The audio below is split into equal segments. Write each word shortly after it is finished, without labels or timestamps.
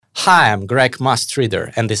Hi, I'm Greg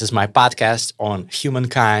Mustreader, and this is my podcast on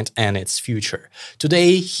humankind and its future.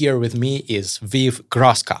 Today, here with me is Viv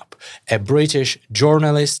Groskop, a British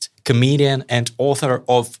journalist, comedian, and author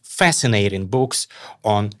of fascinating books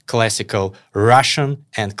on classical Russian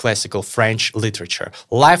and classical French literature,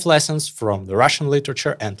 life lessons from the Russian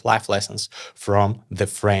literature and life lessons from the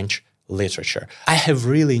French literature. I have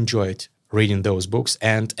really enjoyed reading those books,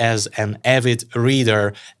 and as an avid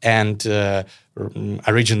reader and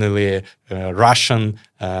originally Russian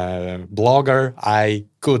blogger, I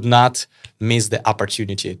could not miss the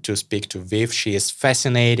opportunity to speak to Viv. She is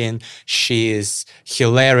fascinating, she is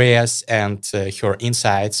hilarious, and her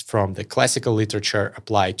insights from the classical literature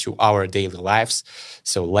apply to our daily lives.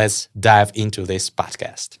 So let's dive into this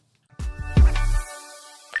podcast.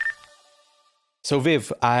 So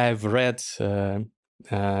Viv, I've read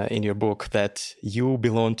in your book that you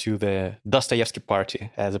belong to the Dostoevsky party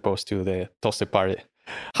as opposed to the Tolstoy party.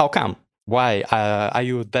 How come? Why? Are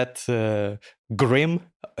you that grim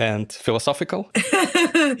and philosophical?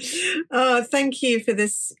 Oh, thank you for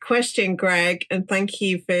this question, Greg, and thank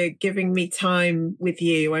you for giving me time with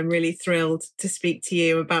you. I'm really thrilled to speak to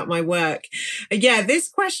you about my work. Yeah, this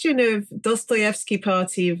question of Dostoevsky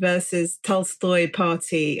party versus Tolstoy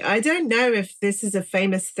party, I don't know if this is a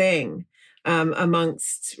famous thing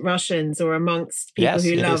amongst Russians or amongst people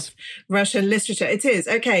who love Russian literature. It is.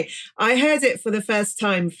 Okay. I heard it for the first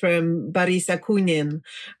time from Boris Akunin.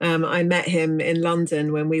 I met him in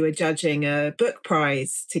London when we were judging a book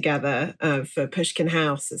prize together for Pushkin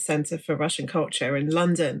House, a Centre for Russian Culture in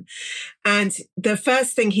London. And the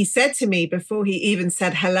first thing he said to me before he even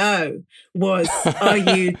said hello was, "Are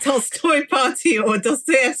you Tolstoy party or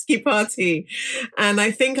Dostoevsky party?" And I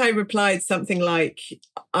think I replied something like,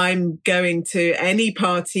 "I'm going to any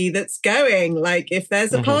party that's going. Like, if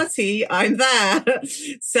there's a party, I'm there."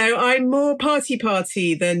 So I'm more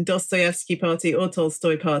party than Dostoevsky party or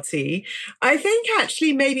Tolstoy party. I think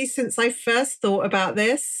actually maybe since I first thought about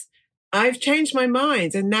this, I've changed my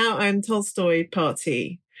mind and now I'm Tolstoy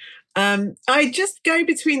party. I just go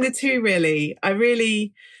between the two, really. I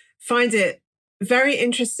really find it very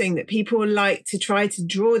interesting that people like to try to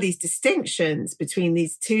draw these distinctions between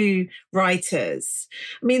these two writers.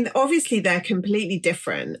 I mean, obviously they're completely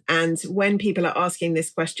different. And when people are asking this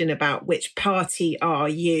question about which party are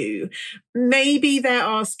you, maybe they're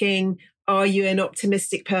asking, are you an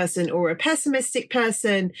optimistic person or a pessimistic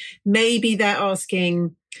person? Maybe they're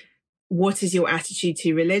asking, what is your attitude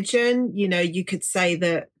to religion? You know, you could say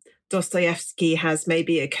that Dostoevsky has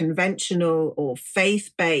maybe a conventional or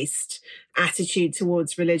faith-based attitude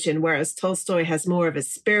towards religion, whereas Tolstoy has more of a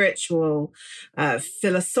spiritual,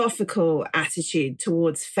 philosophical attitude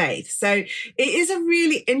towards faith. So it is a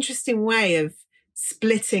really interesting way of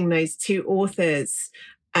splitting those two authors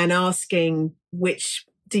and asking which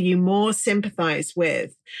do you more sympathize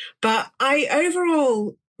with. But I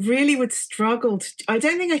overall really would struggle to, I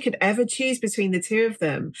don't think I could ever choose between the two of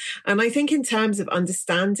them. And I think in terms of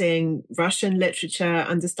understanding Russian literature,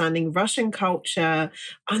 understanding Russian culture,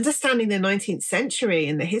 understanding the 19th century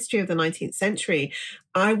and the history of the 19th century,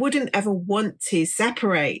 I wouldn't ever want to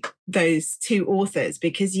separate those two authors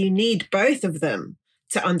because you need both of them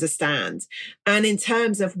to understand. And in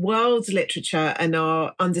terms of world literature and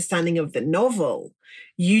our understanding of the novel,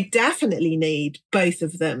 you definitely need both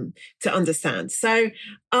of them to understand. So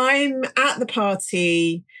I'm at the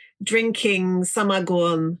party drinking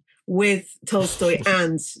samagon with Tolstoy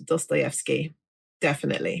and Dostoevsky.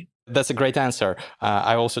 Definitely. That's a great answer.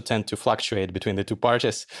 I also tend to fluctuate between the two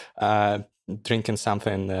parties, drinking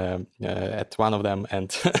something at one of them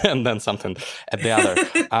and and then something at the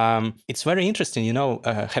other. It's very interesting, you know,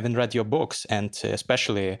 having read your books and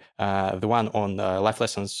especially the one on life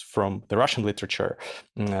lessons from the Russian literature,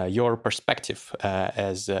 your perspective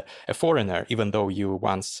as a foreigner, even though you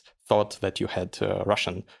once thought that you had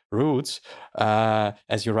Russian roots,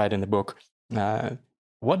 as you write in the book.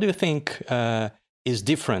 What do you think is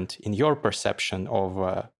different in your perception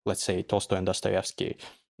of, let's say, Tolstoy and Dostoevsky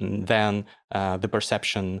than the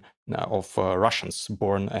perception of Russians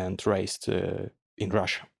born and raised in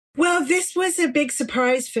Russia? Well, this was a big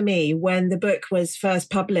surprise for me when the book was first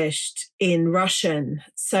published in Russian.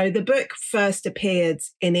 So the book first appeared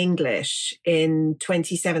in English in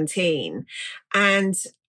 2017. And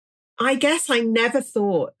I guess I never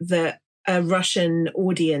thought that a Russian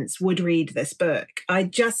audience would read this book.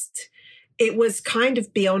 it was kind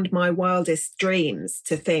of beyond my wildest dreams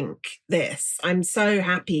to think this. I'm so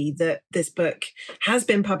happy that this book has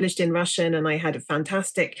been published in Russian, and I had a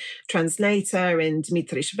fantastic translator in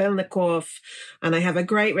Dmitry Shvelnikov, and I have a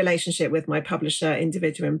great relationship with my publisher,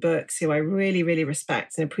 Individual Books, who I really, really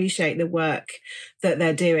respect and appreciate the work that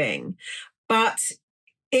they're doing. But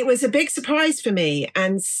it was a big surprise for me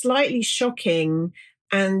and slightly shocking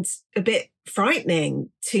and a bit frightening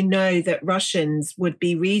to know that Russians would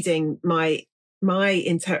be reading my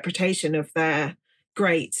interpretation of their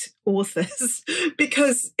great authors.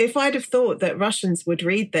 Because if I'd have thought that Russians would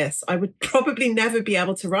read this, I would probably never be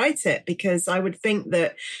able to write it, because I would think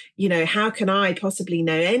that, how can I possibly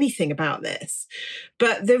know anything about this?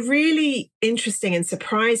 But the really interesting and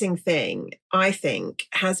surprising thing, I think,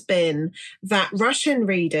 has been that Russian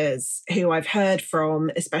readers who I've heard from,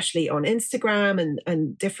 especially on Instagram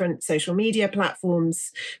and different social media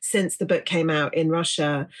platforms since the book came out in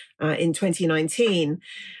Russia in 2019,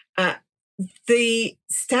 the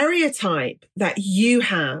stereotype that you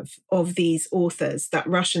have of these authors, that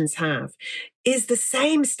Russians have, is the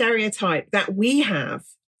same stereotype that we have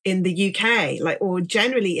in the UK, or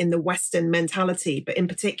generally in the Western mentality, but in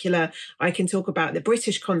particular, I can talk about the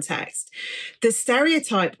British context. The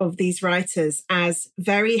stereotype of these writers as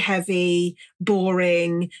very heavy,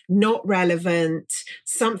 boring, not relevant,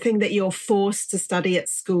 something that you're forced to study at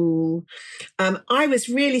school. I was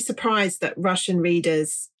really surprised that Russian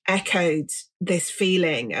readers echoed this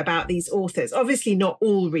feeling about these authors. Obviously, not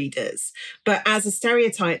all readers, but as a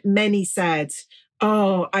stereotype, many said,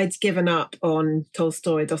 oh, I'd given up on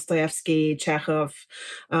Tolstoy, Dostoevsky, Chekhov,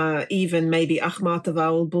 even maybe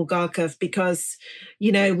Akhmatova or Bulgakov, because,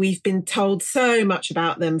 we've been told so much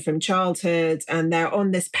about them from childhood, and they're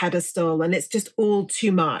on this pedestal, and it's just all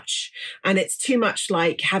too much. And it's too much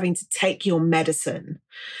like having to take your medicine.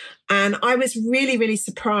 And I was really, really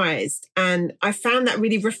surprised. And I found that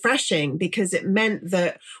really refreshing, because it meant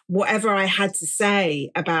that whatever I had to say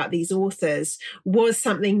about these authors was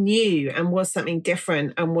something new and was something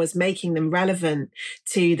different and was making them relevant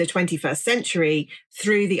to the 21st century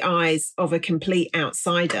through the eyes of a complete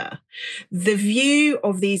outsider. The view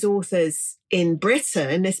of these authors in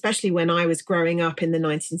Britain, especially when I was growing up in the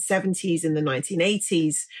 1970s and the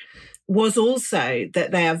 1980s, was also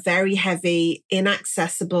that they are very heavy,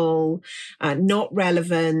 inaccessible, not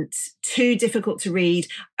relevant, too difficult to read,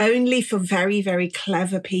 only for very, very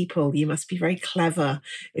clever people. You must be very clever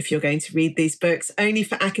if you're going to read these books, only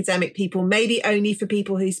for academic people, maybe only for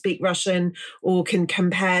people who speak Russian or can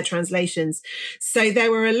compare translations. So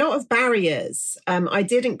there were a lot of barriers. I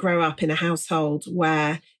didn't grow up in a household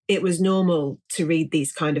where it was normal to read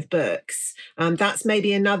these kind of books. That's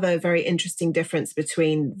maybe another very interesting difference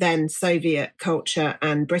between then Soviet culture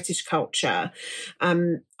and British culture.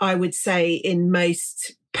 I would say in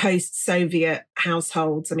most post-Soviet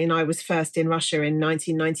households, I was first in Russia in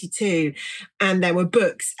 1992, and there were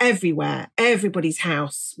books everywhere. Everybody's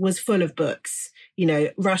house was full of books.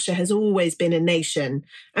 Russia has always been a nation,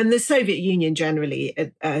 and the Soviet Union generally,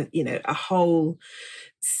 a whole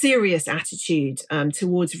serious attitude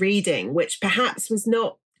towards reading, which perhaps was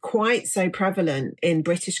not quite so prevalent in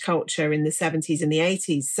British culture in the 70s and the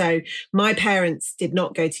 80s. So my parents did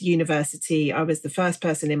not go to university. I was the first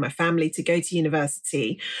person in my family to go to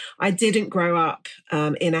university. I didn't grow up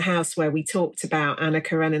in a house where we talked about Anna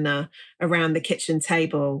Karenina around the kitchen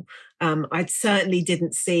table. I certainly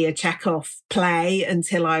didn't see a Chekhov play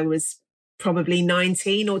until I was probably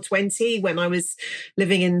 19 or 20 when I was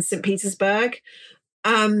living in St. Petersburg.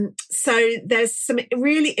 So there's some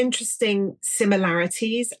really interesting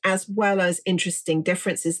similarities as well as interesting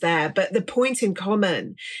differences there. But the point in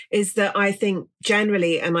common is that I think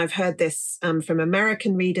generally, and I've heard this from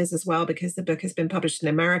American readers as well, because the book has been published in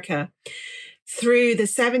America, through the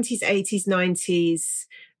 70s, 80s, 90s,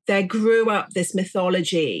 there grew up this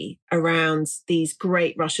mythology around these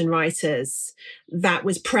great Russian writers that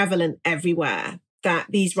was prevalent everywhere. That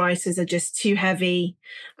these writers are just too heavy,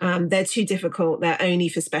 they're too difficult, they're only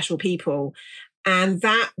for special people. And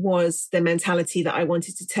that was the mentality that I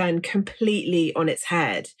wanted to turn completely on its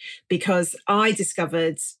head, because I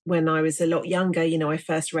discovered when I was a lot younger, I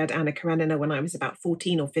first read Anna Karenina when I was about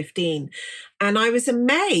 14 or 15. And I was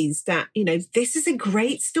amazed that, this is a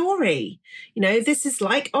great story. This is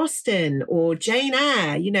like Austen or Jane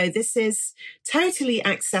Eyre. This is totally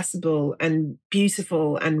accessible and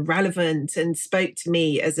beautiful and relevant and spoke to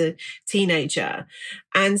me as a teenager.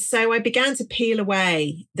 And so I began to peel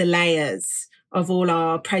away the layers of all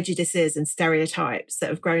our prejudices and stereotypes that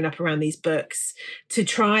have grown up around these books to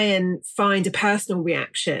try and find a personal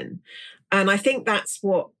reaction. And I think that's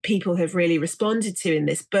what people have really responded to in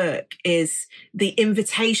this book, is the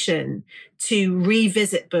invitation to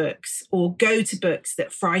revisit books or go to books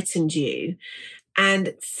that frightened you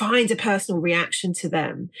and find a personal reaction to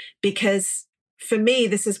them. Because for me,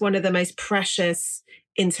 this is one of the most precious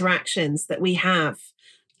interactions that we have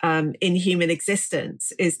in human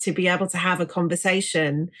existence, is to be able to have a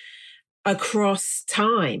conversation across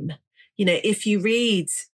time. You know, if you read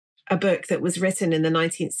a book that was written in the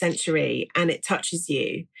 19th century and it touches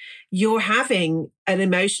you, you're having an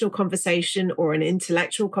emotional conversation or an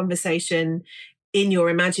intellectual conversation in your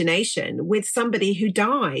imagination with somebody who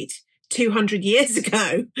died 200 years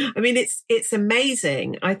ago. I mean, it's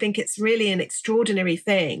amazing. I think it's really an extraordinary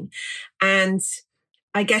thing. And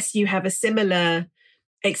I guess you have a similar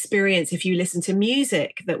experience if you listen to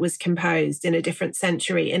music that was composed in a different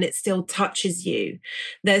century and it still touches you.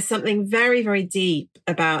 There's something very, very deep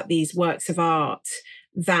about these works of art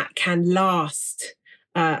that can last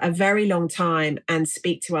a very long time and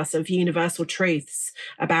speak to us of universal truths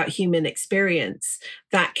about human experience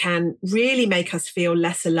that can really make us feel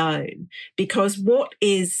less alone. Because what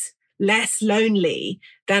is less lonely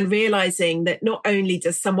than realizing that not only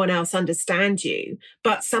does someone else understand you,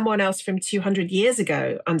 but someone else from 200 years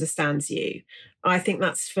ago understands you? I think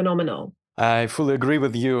that's phenomenal. I fully agree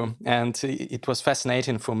with you. And it was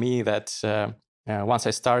fascinating for me that once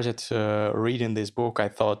I started reading this book, I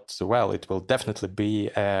thought, well, it will definitely be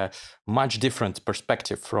a much different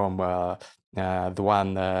perspective from the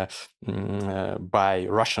one by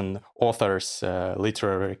Russian authors,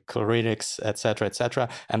 literary critics, etc., etc.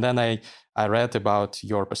 And then I read about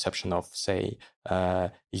your perception of, say,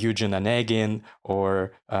 Eugene Onegin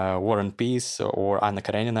or War and Peace or Anna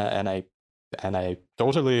Karenina, and I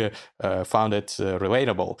totally found it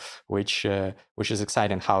relatable, which is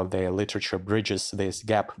exciting how the literature bridges this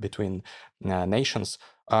gap between nations.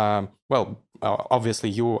 Obviously,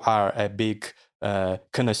 you are a big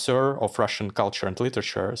connoisseur of Russian culture and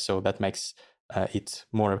literature, so that makes it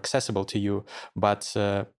more accessible to you. But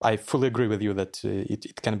I fully agree with you that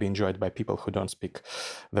it can be enjoyed by people who don't speak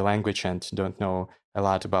the language and don't know a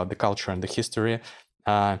lot about the culture and the history.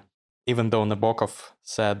 Even though Nabokov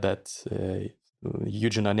said that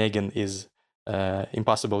Eugene Onegin is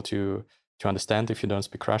impossible to understand if you don't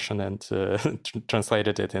speak Russian, and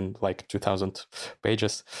translated it in like 2,000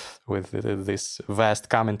 pages with this vast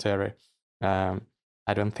commentary. I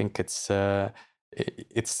don't think it's that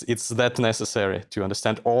necessary to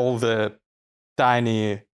understand all the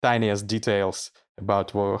tiniest details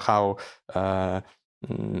about how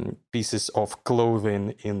pieces of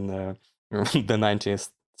clothing in the 19th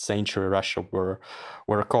century Russia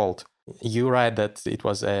were called. You write that it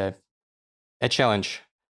was a challenge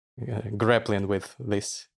grappling with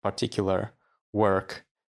this particular work.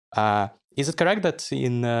 Is it correct that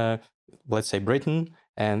in, let's say, Britain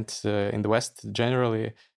and in the West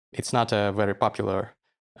generally, it's not a very popular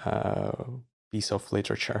piece of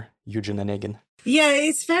literature, Eugene Onegin? Yeah,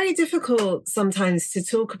 it's very difficult sometimes to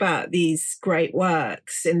talk about these great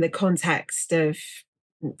works in the context of,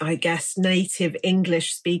 I guess, native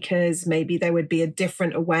English speakers. Maybe there would be a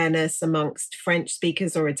different awareness amongst French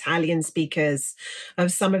speakers or Italian speakers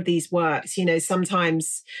of some of these works. You know,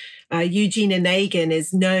 sometimes Eugene Onegin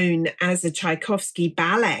is known as a Tchaikovsky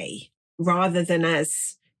ballet rather than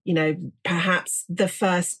as, you know, perhaps the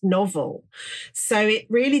first novel. So it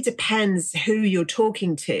really depends who you're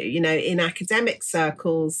talking to. You know, in academic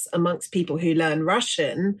circles, amongst people who learn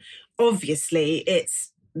Russian, obviously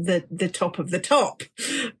it's the top of the top.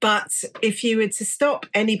 But if you were to stop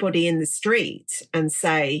anybody in the street and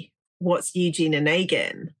say, what's Eugene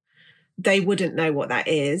Onegin? They wouldn't know what that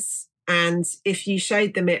is. And if you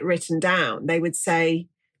showed them it written down, they would say,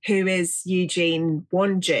 who is Eugene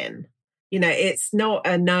Onegin? You know, it's not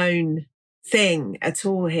a known thing at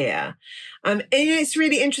all here. And it's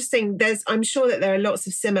really interesting. I'm sure that there are lots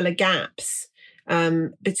of similar gaps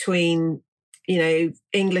between, you know,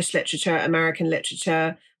 English literature, American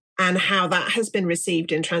literature, and how that has been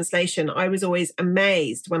received in translation. I was always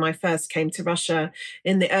amazed when I first came to Russia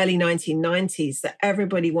in the early 1990s that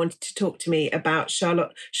everybody wanted to talk to me about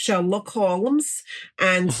Sherlock Holmes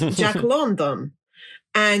and Jack London.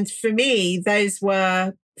 And for me, those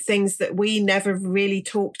were things that we never really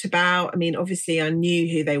talked about. I mean, obviously I knew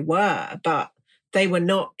who they were, but they were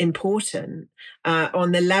not important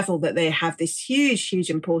on the level that they have this huge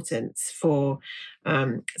importance for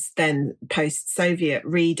then post-Soviet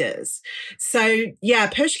readers. So yeah,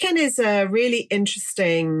 Pushkin is a really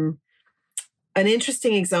interesting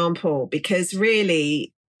example, because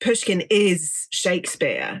really Pushkin is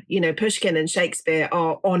Shakespeare. You know, Pushkin and Shakespeare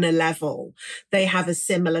are on a level. They have a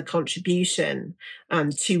similar contribution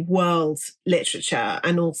to world literature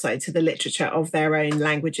and also to the literature of their own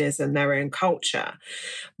languages and their own culture.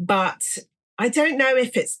 But I don't know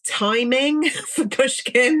if it's timing for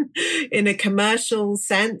Pushkin in a commercial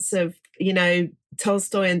sense of, you know,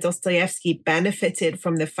 Tolstoy and Dostoevsky benefited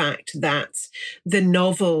from the fact that the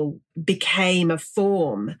novel became a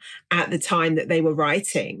form at the time that they were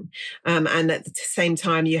writing. And at the same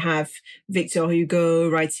time, you have Victor Hugo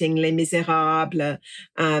writing Les Miserables.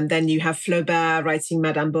 Then you have Flaubert writing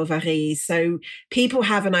Madame Bovary. So people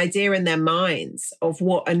have an idea in their minds of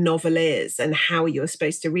what a novel is and how you're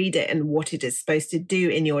supposed to read it and what it is supposed to do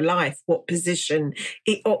in your life, what position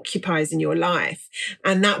it occupies in your life.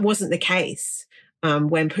 And that wasn't the case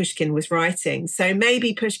when Pushkin was writing. So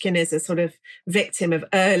maybe Pushkin is a sort of victim of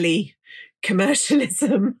early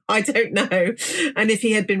commercialism. I don't know. And if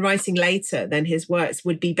he had been writing later, then his works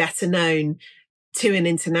would be better known to an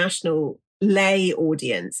international lay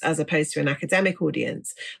audience as opposed to an academic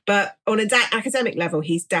audience. But on an academic level,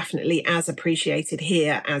 he's definitely as appreciated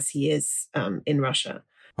here as he is in Russia.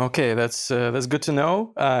 Okay, that's good to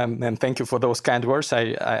know, and thank you for those kind words.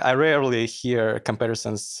 I rarely hear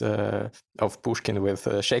comparisons of Pushkin with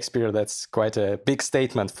Shakespeare. That's quite a big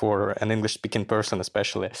statement for an English-speaking person,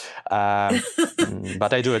 especially.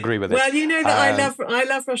 But I do agree with it. Well, you know that I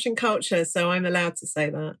love Russian culture, so I'm allowed to say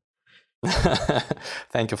that.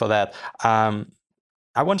 Thank you for that.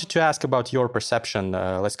 I wanted to ask about your perception.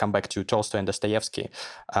 Let's come back to Tolstoy and Dostoevsky,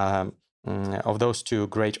 of those two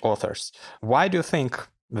great authors. Why do you think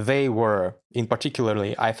they were, in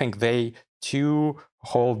particularly, I think they too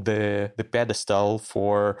hold the pedestal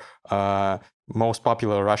for most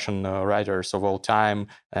popular Russian writers of all time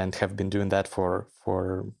and have been doing that for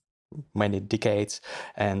many decades,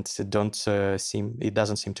 and it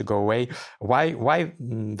doesn't seem to go away. Why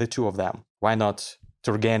the two of them? Why not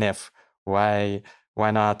Turgenev? Why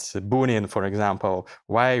not Bunin, for example?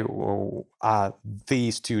 Why are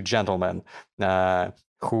these two gentlemen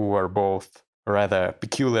who were both rather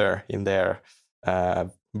peculiar in their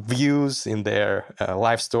views, in their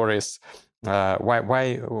life stories?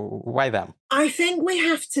 Why them? I think we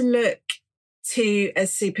have to look to a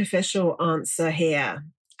superficial answer here.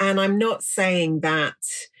 And I'm not saying that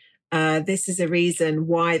this is a reason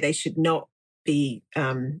why they should not be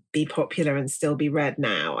popular and still be read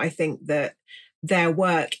now. I think that their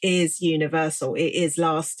work is universal. It is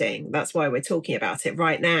lasting. That's why we're talking about it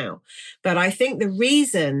right now. But I think the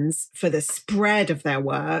reasons for the spread of their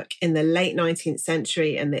work in the late 19th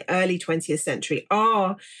century and the early 20th century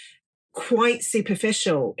are quite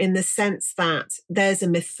superficial, in the sense that there's a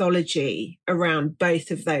mythology around both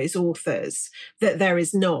of those authors that there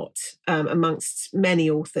is not amongst many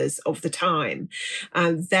authors of the time.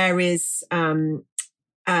 There is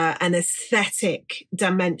an aesthetic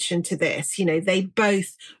dimension to this. You know, they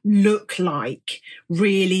both look like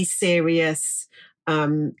really serious,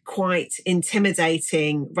 quite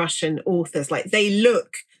intimidating Russian authors. Like, they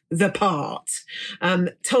look the part.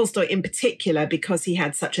 Tolstoy in particular, because he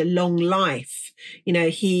had such a long life, you know,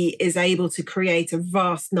 he is able to create a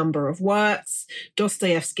vast number of works.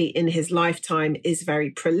 Dostoevsky in his lifetime is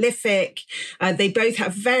very prolific. They both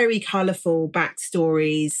have very colorful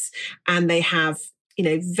backstories, and they have, you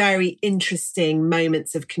know, very interesting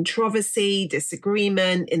moments of controversy,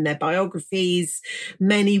 disagreement in their biographies,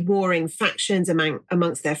 many warring factions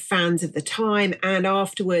amongst their fans of the time and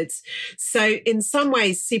afterwards. So in some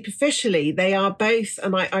ways, superficially, they are both,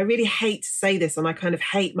 and I really hate to say this, and I kind of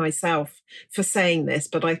hate myself for saying this,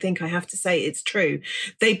 but I think I have to say it's true.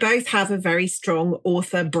 They both have a very strong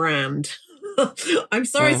author brand. I'm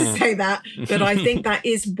sorry to say that, but I think that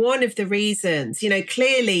is one of the reasons. You know,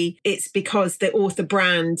 clearly it's because the author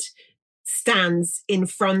brand stands in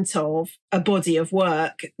front of a body of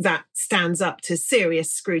work that stands up to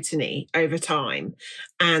serious scrutiny over time.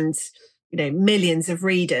 And, you know, millions of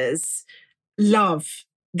readers love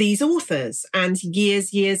these authors, and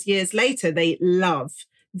years later, they love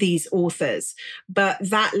these authors. But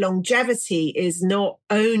that longevity is not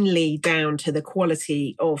only down to the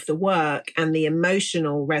quality of the work and the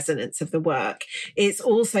emotional resonance of the work. It's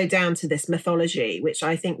also down to this mythology, which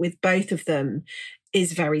I think with both of them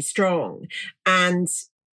is very strong. And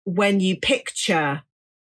when you picture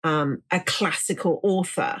a classical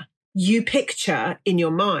author, you picture in your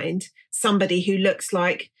mind somebody who looks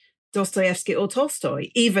like Dostoevsky or Tolstoy,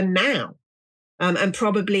 even now. And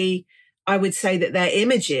probably I would say that their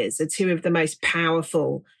images are two of the most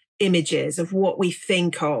powerful images of what we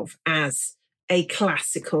think of as a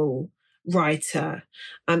classical writer,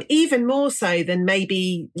 even more so than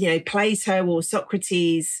maybe, Plato or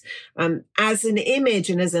Socrates. As an image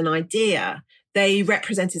and as an idea, they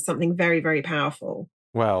represented something very, very powerful.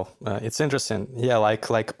 Well, it's interesting. Yeah,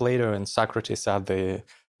 like Plato and Socrates are the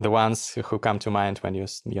ones who come to mind when you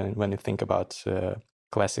think about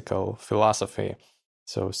classical philosophy.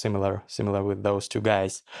 So similar with those two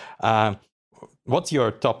guys. What's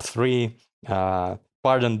your top three?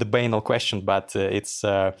 Pardon the banal question, but it's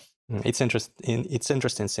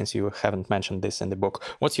interesting since you haven't mentioned this in the book.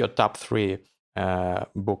 What's your top three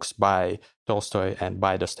books by Tolstoy and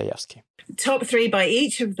by Dostoevsky? Top three by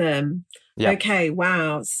each of them? Yeah. Okay,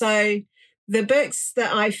 wow. So the books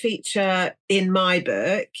that I feature in my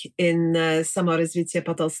book, in Samorazvitye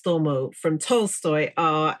po Tolstomu from Tolstoy,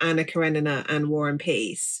 are Anna Karenina and War and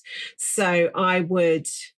Peace. So I would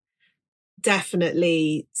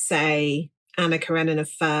definitely say Anna Karenina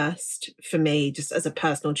first for me, just as a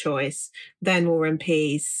personal choice, then War and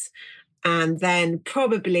Peace, and then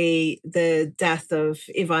probably The Death of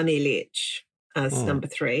Ivan Ilyich as number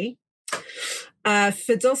three.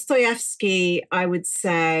 For Dostoevsky, I would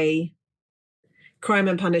say Crime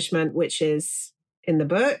and Punishment, which is in the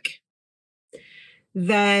book.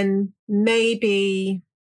 Then maybe,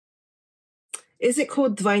 is it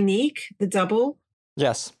called Dvainik, The Double?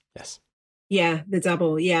 Yes. Yeah, The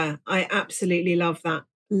Double. Yeah, I absolutely love that.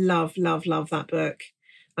 Love that book.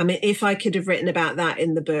 I mean, if I could have written about that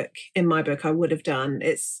in my book, I would have done.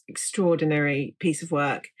 It's extraordinary piece of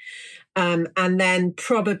work. And then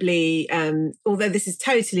probably, although this is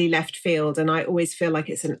totally left field, and I always feel like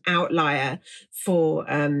it's an outlier for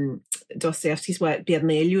Dostoevsky's work,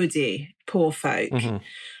 Biedные люди, Poor Folk.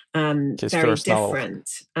 Very different.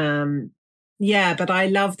 Yeah, but I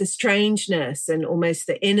love the strangeness and almost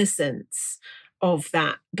the innocence of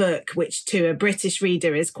that book, which to a British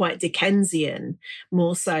reader is quite Dickensian,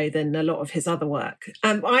 more so than a lot of his other work.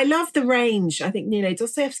 I love the range. I think,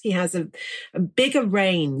 Dostoevsky has a bigger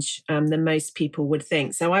range than most people would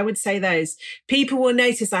think. So I would say those. People will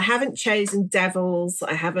notice I haven't chosen Devils,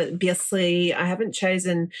 I haven't Biasly, I haven't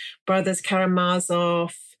chosen Brothers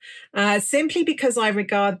Karamazov, simply because I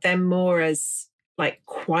regard them more as like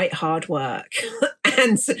quite hard work.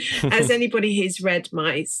 And as anybody who's read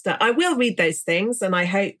my stuff, I will read those things, and I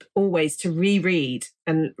hope always to reread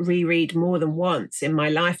more than once in my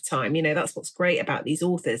lifetime. That's what's great about these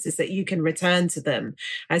authors, is that you can return to them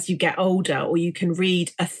as you get older, or you can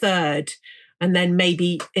read a third and then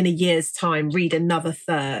maybe in a year's time read another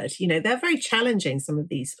third. They're very challenging, some of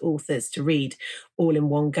these authors, to read all in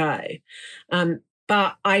one go.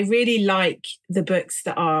 But I really like the books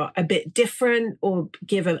that are a bit different, or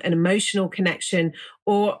give an emotional connection,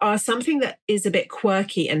 or are something that is a bit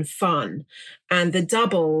quirky and fun. And The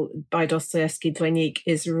Double by Dostoevsky, Dvainik,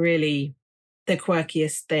 is really the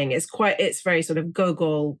quirkiest thing. It's very sort of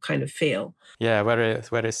Gogol kind of feel. Yeah, very,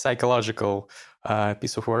 very psychological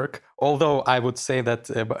piece of work. Although I would say that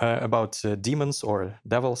about demons or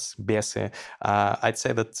devils, besi, I'd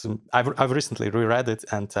say that I've recently reread it,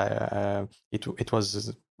 and it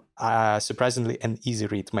was surprisingly an easy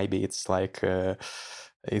read. Maybe it's like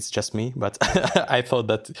it's just me, but I thought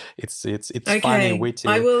that it's okay. Funny, witty.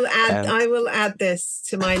 I will add this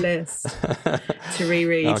to my list to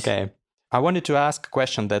reread. Okay. I wanted to ask a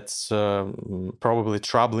question that's probably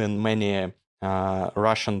troubling many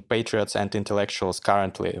Russian patriots and intellectuals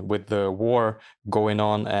currently, with the war going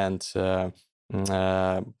on and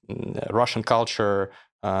Russian culture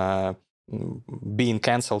being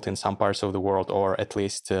cancelled in some parts of the world, or at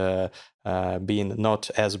least being not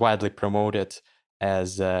as widely promoted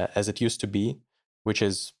as it used to be, which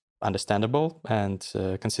is understandable and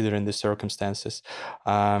considering the circumstances.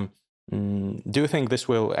 Do you think this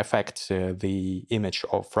will affect the image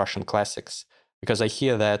of Russian classics? Because I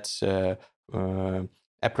hear that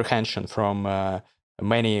apprehension from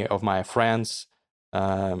many of my friends,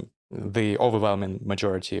 the overwhelming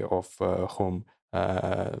majority of whom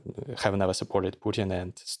have never supported Putin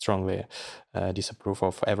and strongly disapprove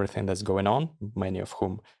of everything that's going on, many of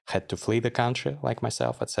whom had to flee the country, like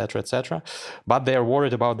myself, etc., etc. But they're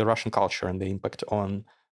worried about the Russian culture and the impact on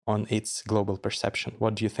its global perception.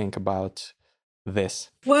 What do you think about this?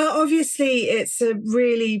 Well, obviously, it's a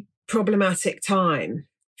really problematic time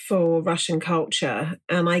for Russian culture.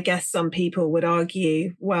 And I guess some people would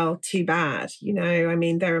argue, well, too bad.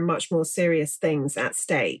 There are much more serious things at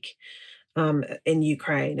stake in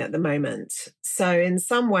Ukraine at the moment. So in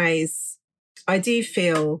some ways, I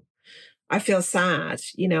feel sad,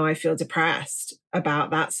 I feel depressed about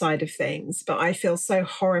that side of things, but I feel so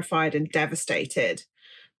horrified and devastated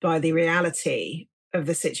by the reality of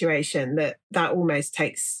the situation that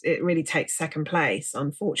really takes second place,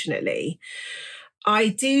 unfortunately. I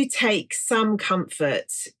do take some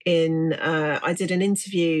comfort in, I did an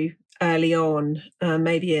interview early on,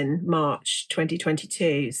 maybe in March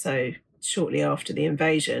 2022, so shortly after the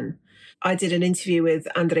invasion. I did an interview with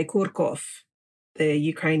Andrei Kurkov, the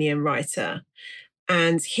Ukrainian writer,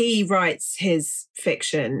 and he writes his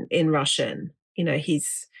fiction in Russian. He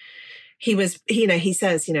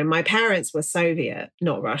says, my parents were Soviet,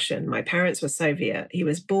 not Russian. My parents were Soviet. He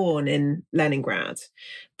was born in Leningrad,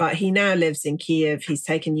 but he now lives in Kiev. He's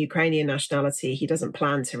taken Ukrainian nationality. He doesn't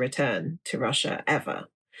plan to return to Russia ever.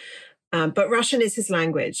 But Russian is his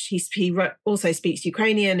language. He also speaks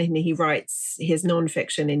Ukrainian, and he writes his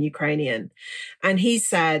nonfiction in Ukrainian. And he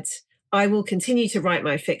said, I will continue to write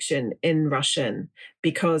my fiction in Russian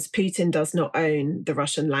because Putin does not own the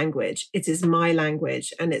Russian language. It is my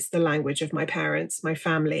language, and it's the language of my parents, my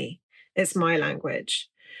family. It's my language.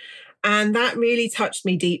 And that really touched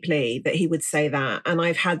me deeply that he would say that. And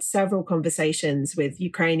I've had several conversations with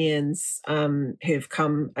Ukrainians who've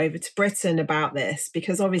come over to Britain about this,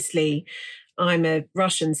 because obviously I'm a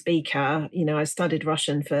Russian speaker. I've studied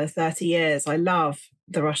Russian for 30 years. I love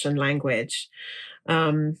the Russian language.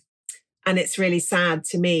 And it's really sad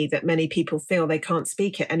to me that many people feel they can't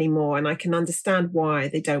speak it anymore. And I can understand why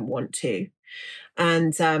they don't want to.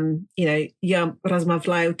 And, я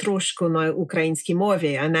розмовляю трошку на українській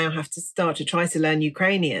мові. I now have to start to try to learn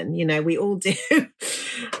Ukrainian. We all do.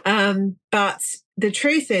 But the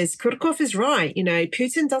truth is, Kurkov is right.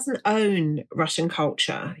 Putin doesn't own Russian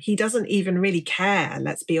culture. He doesn't even really care,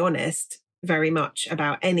 let's be honest, very much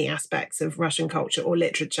about any aspects of Russian culture or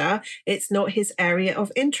literature. It's not his area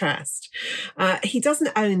of interest. He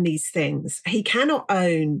doesn't own these things. He cannot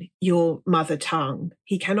own your mother tongue.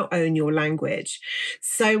 He cannot own your language.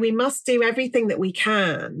 So we must do everything that we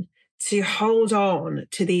can to hold on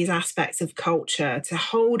to these aspects of culture, to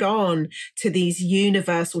hold on to these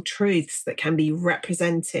universal truths that can be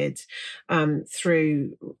represented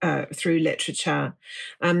through literature.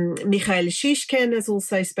 Mikhail Shishkin has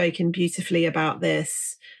also spoken beautifully about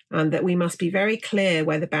this, that we must be very clear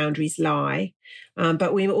where the boundaries lie,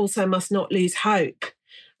 but we also must not lose hope.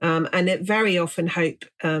 And it very often hope,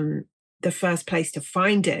 the first place to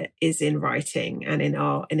find it is in writing and in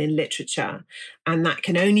art and in literature. And that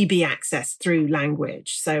can only be accessed through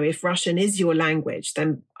language. So if Russian is your language,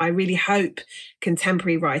 then I really hope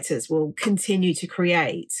contemporary writers will continue to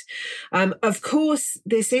create. Of course,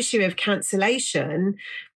 this issue of cancellation,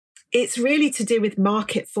 it's really to do with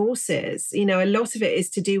market forces. A lot of it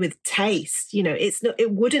is to do with taste.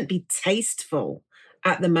 It wouldn't be tasteful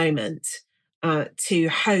at the moment to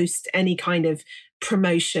host any kind of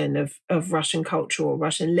promotion of Russian culture or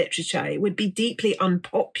Russian literature. It would be deeply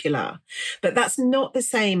unpopular, but that's not the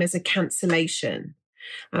same as a cancellation.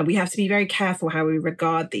 We have to be very careful how we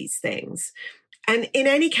regard these things. And in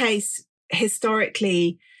any case,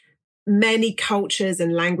 historically, many cultures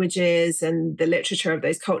and languages and the literature of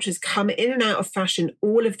those cultures come in and out of fashion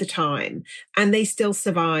all of the time, and they still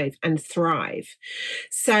survive and thrive.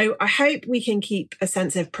 So I hope we can keep a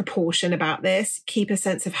sense of proportion about this, keep a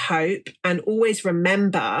sense of hope, and always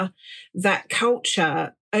remember that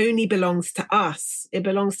culture only belongs to us. It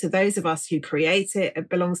belongs to those of us who create it. It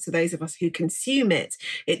belongs to those of us who consume it.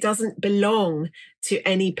 It doesn't belong to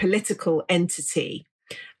any political entity.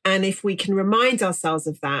 And if we can remind ourselves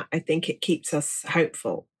of that, I think it keeps us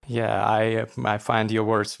hopeful. Yeah, I find your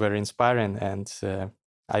words very inspiring, and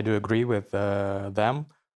I do agree with them.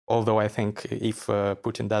 Although I think if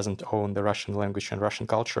Putin doesn't own the Russian language and Russian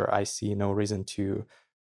culture, I see no reason to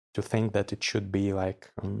think that it should be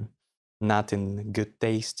not in good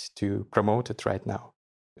taste to promote it right now.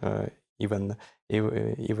 Even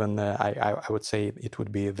I would say it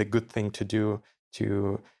would be the good thing to do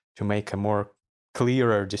to make a more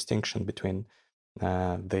clearer distinction between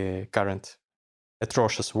the current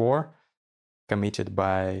atrocious war committed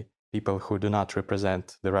by people who do not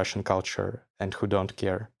represent the Russian culture and who don't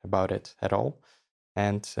care about it at all,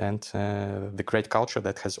 and the great culture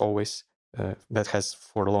that has always that has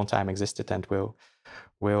for a long time existed and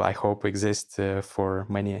will I hope exist for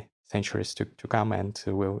many centuries to come, and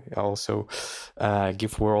will also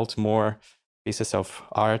give world more pieces of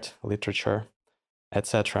art, literature,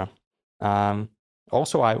 etc.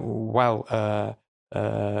 Also, while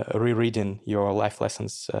rereading your life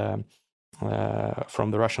lessons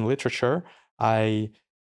from the Russian literature, I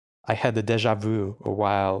had a deja vu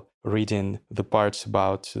while reading the parts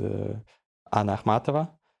about Anna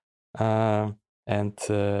Akhmatova and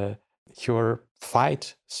her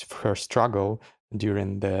fight, her struggle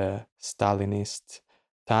during the Stalinist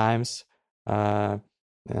times.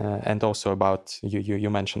 and also about you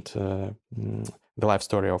mentioned the life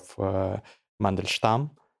story of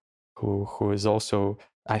Mandelstam, who is also.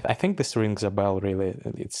 I think this rings a bell. Really,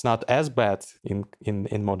 it's not as bad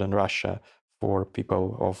in modern Russia for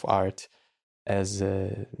people of art as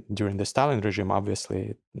during the Stalin regime.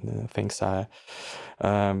 Obviously, things are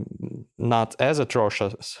not as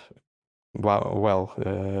atrocious. Well,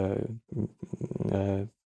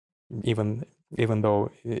 even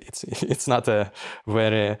though it's not a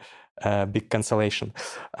very big consolation.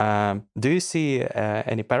 Do you see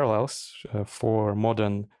any parallels for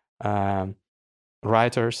modern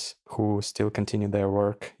writers who still continue their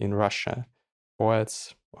work in Russia?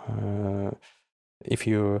 Poets. If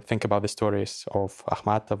you think about the stories of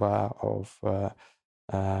Akhmatova, of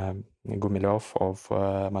Gumilev, of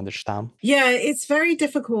Mandelstam. Yeah, it's very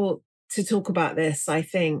difficult to talk about this, I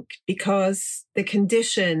think, because the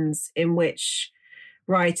conditions in which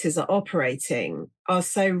writers are operating are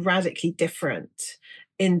so radically different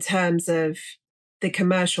in terms of the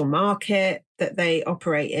commercial market that they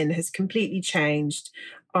operate in has completely changed.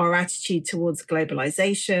 Our attitude towards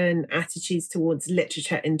globalization, attitudes towards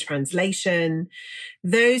literature in translation,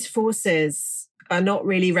 those forces are not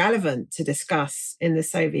really relevant to discuss in the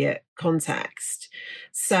Soviet context.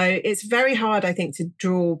 So it's very hard, I think, to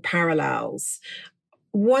draw parallels.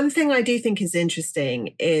 One thing I do think is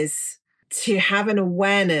interesting is to have an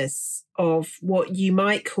awareness of what you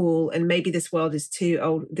might call, and maybe this word is too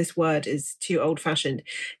old-fashioned,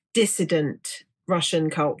 dissident Russian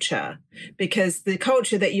culture, because the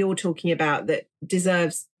culture that you're talking about that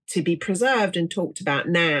deserves to be preserved and talked about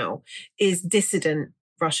now is dissident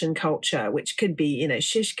Russian culture, which could be,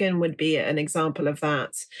 Shishkin would be an example of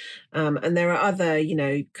that. And there are other,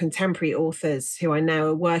 contemporary authors who I know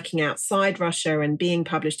are working outside Russia and being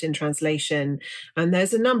published in translation. And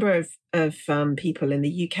there's a number of people in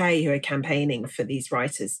the UK who are campaigning for these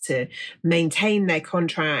writers to maintain their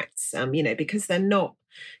contracts, because they're not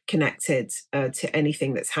connected to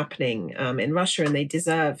anything that's happening in Russia, and they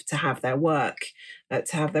deserve to have their work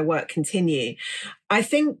continue. I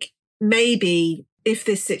think maybe if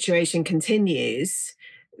this situation continues,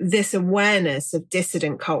 this awareness of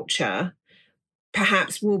dissident culture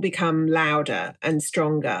perhaps will become louder and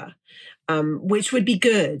stronger, which would be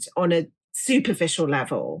good on a superficial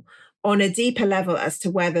level. On a deeper level, as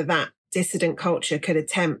to whether that dissident culture could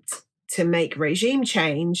attempt to make regime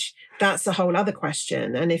change, that's a whole other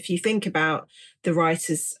question. And if you think about the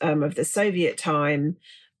writers of the Soviet time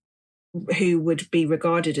who would be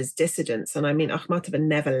regarded as dissidents, and I mean, Akhmatova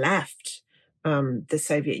never left the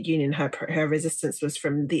Soviet Union. Her resistance was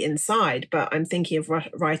from the inside, but I'm thinking of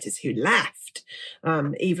writers who left,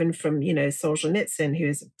 even from, Solzhenitsyn, who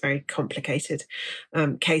is a very complicated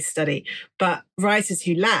case study, but writers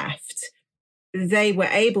who left, they were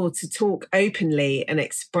able to talk openly and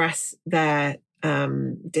express their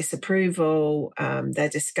disapproval, their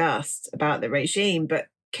disgust about the regime. But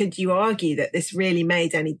could you argue that this really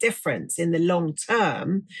made any difference in the long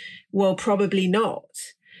term? Well, probably not.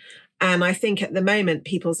 And I think at the moment,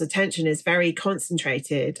 people's attention is very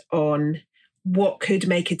concentrated on what could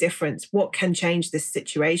make a difference, what can change this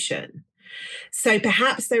situation. So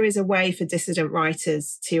perhaps there is a way for dissident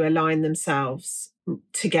writers to align themselves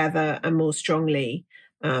together and more strongly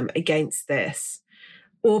against this.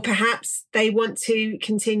 Or perhaps they want to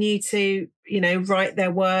continue to, write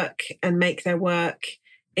their work and make their work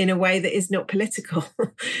in a way that is not political.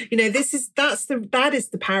 That is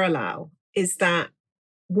the parallel, is that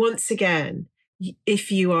once again, if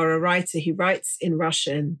you are a writer who writes in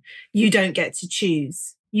Russian, you don't get to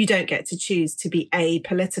choose. You don't get to choose to be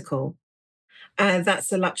apolitical. That's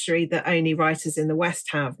a luxury that only writers in the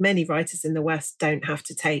West have. Many writers in the West don't have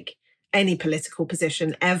to take any political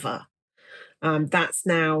position ever. That's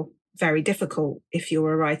now very difficult if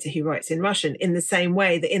you're a writer who writes in Russian, in the same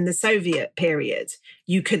way that in the Soviet period,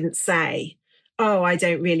 you couldn't say, oh, I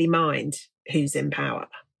don't really mind who's in power.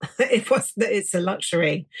 It's a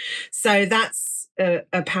luxury. So that's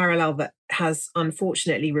a parallel that has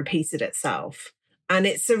unfortunately repeated itself. And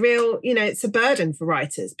it's a real, it's a burden for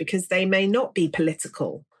writers because they may not be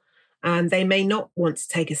political and they may not want to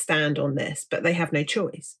take a stand on this, but they have no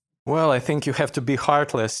choice. Well, I think you have to be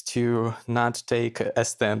heartless to not take a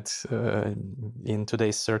stand in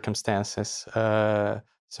today's circumstances.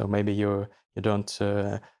 So maybe you don't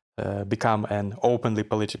become an openly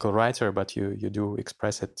political writer, but you do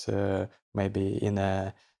express it maybe in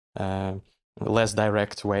a less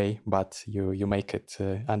direct way, but you make it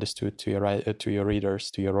understood to your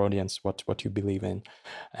readers, to your audience, what you believe in,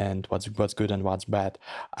 and what's good and what's bad.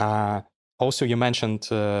 Also, you mentioned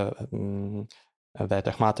that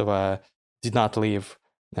Akhmatova did not leave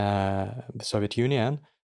the Soviet Union,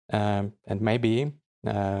 and maybe,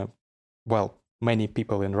 many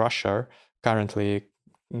people in Russia currently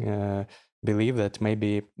believe that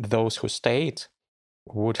maybe those who stayed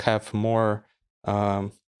would have more,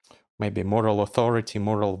 maybe moral authority,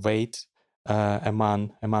 moral weight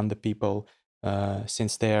among the people,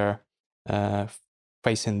 since they're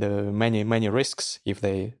facing the many risks if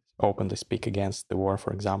they openly speak against the war,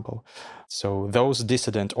 for example. So those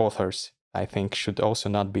dissident authors, I think, should also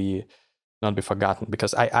not be forgotten,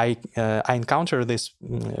 because I encounter this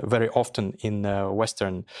very often in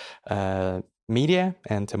Western media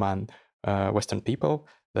and among Western people,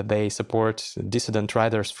 that they support dissident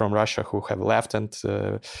writers from Russia who have left and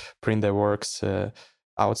print their works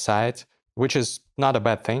outside, which is not a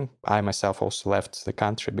bad thing. I myself also left the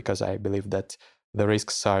country because I believe that the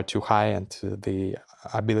risks are too high and the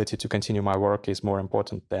ability to continue my work is more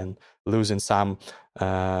important than losing some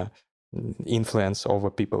influence over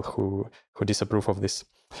people who disapprove of this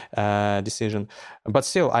decision. But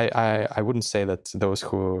still, I wouldn't say that those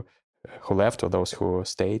who left or those who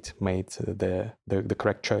stayed made the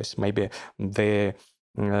correct choice. Maybe the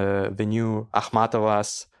new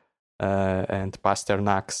Akhmatovas and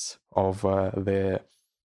Pasternaks of the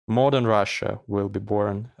modern Russia will be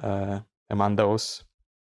born among those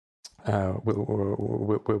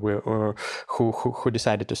who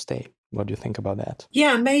decided to stay. What do you think about that?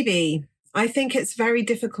 Yeah, maybe. I think it's very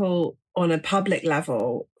difficult on a public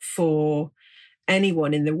level for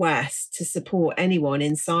anyone in the West to support anyone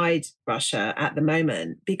inside Russia at the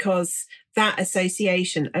moment, because that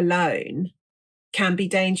association alone can be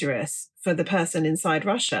dangerous for the person inside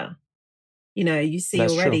Russia. You see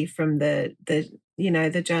That's already true. From the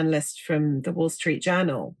journalist from the Wall Street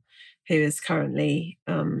Journal, who is currently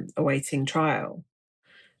awaiting trial,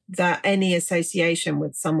 that any association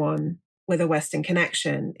with someone with a Western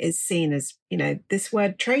connection is seen as, this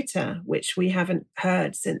word traitor, which we haven't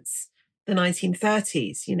heard since the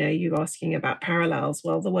 1930s. You're asking about parallels.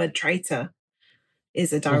 Well, the word traitor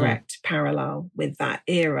is a direct parallel with that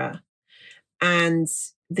era. And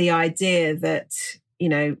the idea that,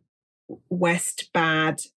 West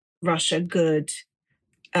bad, Russia good,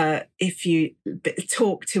 if you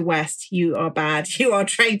talk to West, you are bad, you are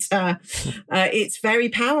traitor. It's very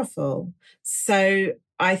powerful. So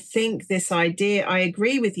I think this idea, I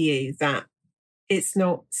agree with you that it's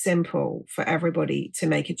not simple for everybody to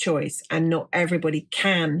make a choice, and not everybody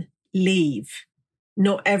can leave.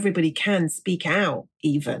 Not everybody can speak out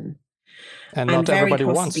even. And not everybody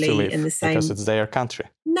wants to leave because it's their country.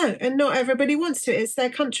 No, and not everybody wants to. It's their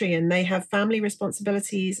country and they have family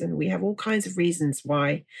responsibilities, and we have all kinds of reasons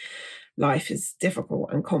why life is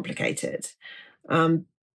difficult and complicated.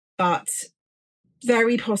 But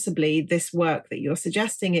very possibly this work that you're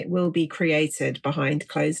suggesting, it will be created behind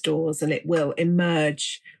closed doors, and it will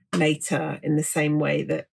emerge later in the same way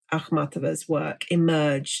that Akhmatova's work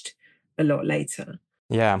emerged a lot later.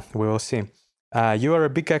 Yeah, we will see. You are a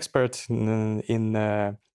big expert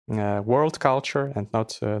in world culture, and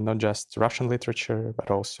not just Russian literature,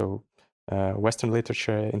 but also Western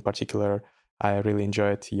literature in particular. I really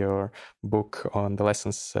enjoyed your book on the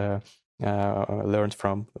lessons learned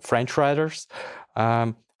from French writers.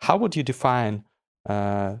 How would you define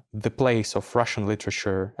the place of Russian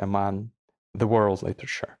literature among the world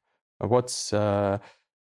literature? What's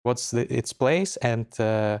its place,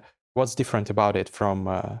 and what's different about it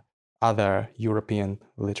from other European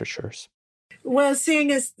literatures? Well,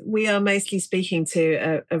 seeing as we are mostly speaking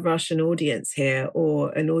to a Russian audience here,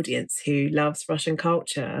 or an audience who loves Russian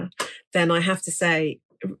culture, then I have to say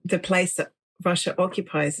the place that Russia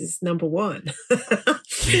occupies is number one.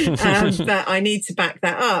 But I need to back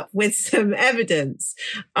that up with some evidence.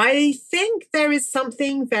 I think there is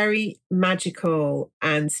something very magical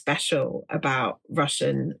and special about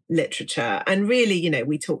Russian literature. And really,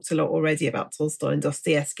 we talked a lot already about Tolstoy and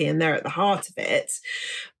Dostoevsky, and they're at the heart of it.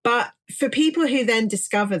 But for people who then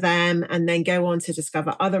discover them and then go on to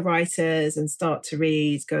discover other writers and start to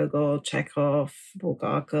read Gogol, Chekhov,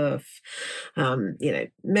 Bulgakov,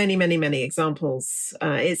 many, many, many examples.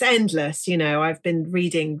 It's endless. I've been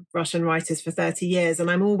reading Russian writers for 30 years, and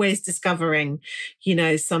I'm always discovering,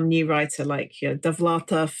 some new writer like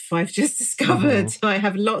Dovlatov. I've just discovered I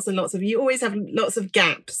have lots and lots of, you always have lots of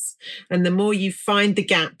gaps. And the more you find the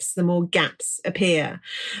gaps, the more gaps appear.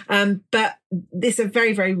 But it's a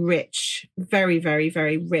very, very rich, very, very,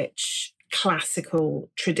 very rich classical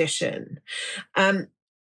tradition.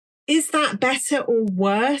 Is that better or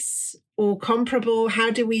worse? or comparable?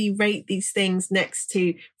 How do we rate these things next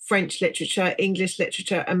to French literature, English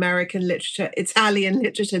literature, American literature, Italian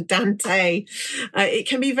literature, Dante? It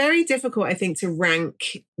can be very difficult, I think, to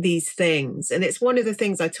rank these things. And it's one of the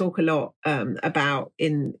things I talk a lot about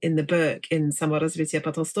in the book, in Samo rozvitia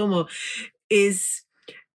Patostomo, is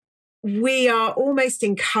we are almost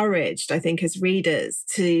encouraged, I think, as readers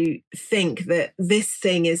to think that this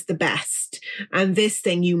thing is the best and this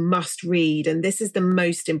thing you must read and this is the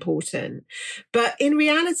most important. But in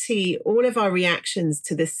reality, all of our reactions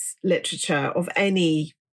to this literature of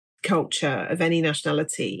any culture, of any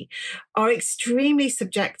nationality, are extremely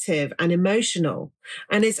subjective and emotional.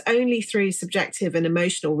 And it's only through subjective and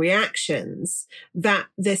emotional reactions that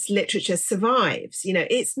this literature survives. You know,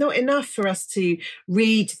 it's not enough for us to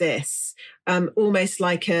read this almost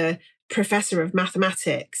like a professor of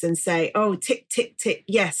mathematics and say, oh, tick, tick, tick,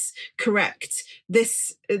 yes, correct.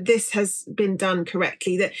 This has been done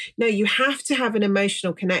correctly. That no, you have to have an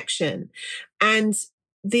emotional connection. And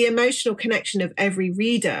the emotional connection of every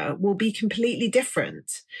reader will be completely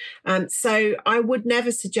different. So I would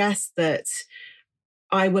never suggest that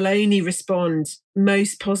I will only respond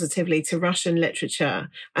most positively to Russian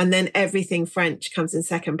literature, and then everything French comes in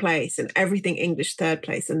second place and everything English third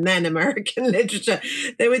place, and then American literature.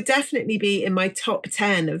 There would definitely be in my top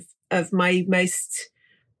 10 of my most,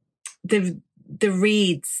 the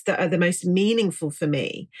reads that are the most meaningful for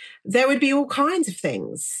me. There would be all kinds of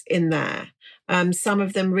things in there. Some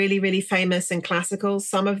of them really, really famous and classical,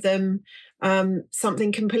 some of them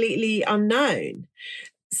something completely unknown.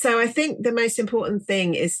 So I think the most important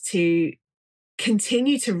thing is to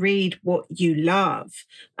continue to read what you love.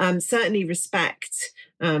 Certainly respect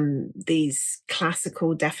these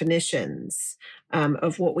classical definitions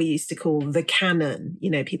of what we used to call the canon.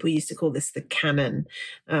 You know, people used to call this the canon,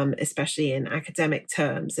 especially in academic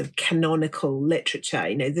terms of canonical literature,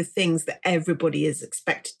 you know, the things that everybody is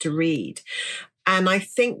expected to read. And I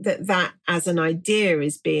think that as an idea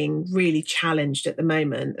is being really challenged at the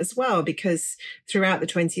moment as well, because throughout the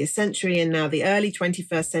 20th century and now the early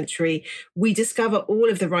 21st century, we discover all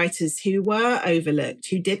of the writers who were overlooked,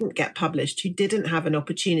 who didn't get published, who didn't have an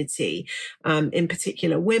opportunity, in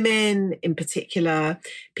particular women, in particular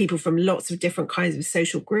people from lots of different kinds of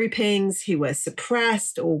social groupings who were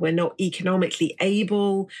suppressed or were not economically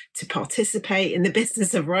able to participate in the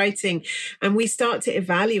business of writing. And we start to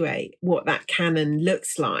evaluate what that canon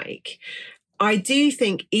looks like. I do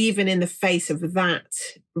think even in the face of that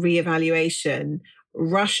reevaluation,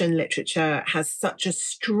 Russian literature has such a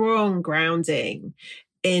strong grounding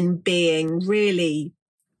in being really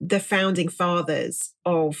the founding fathers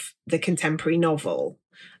of the contemporary novel.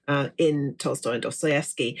 In Tolstoy and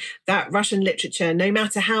Dostoevsky, that Russian literature, no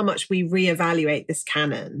matter how much we reevaluate this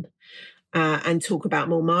canon and talk about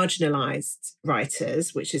more marginalized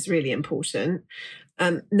writers, which is really important,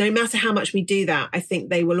 no matter how much we do that, I think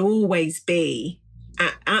they will always be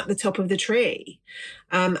at the top of the tree.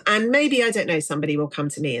 And maybe, I don't know, somebody will come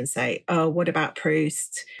to me and say, oh, what about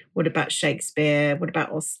Proust? What about Shakespeare? What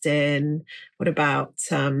about Austen? What about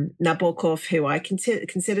Nabokov, who I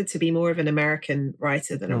consider to be more of an American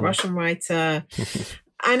writer than a Russian writer?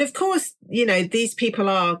 And of course, you know, these people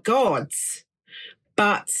are gods.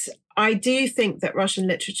 But I do think that Russian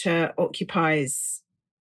literature occupies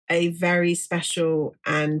a very special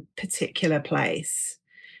and particular place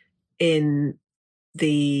in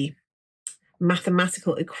the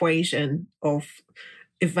mathematical equation of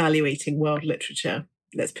evaluating world literature.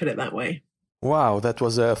 Let's put it that way. Wow, that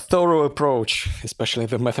was a thorough approach, especially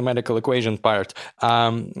the mathematical equation part.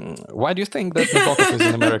 Why do you think that Nabokov is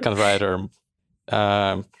an American writer?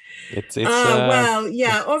 Well,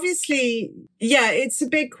 yeah, obviously, yeah, it's a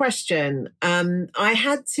big question. I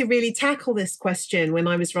had to really tackle this question when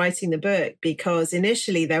I was writing the book, because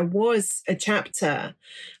initially there was a chapter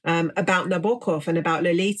about Nabokov and about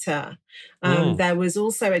Lolita. There was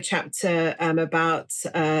also a chapter about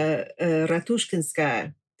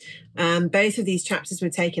Ratushkinskaya. Both of these chapters were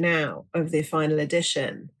taken out of the final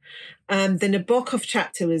edition. The Nabokov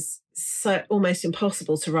chapter was almost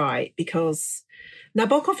impossible to write because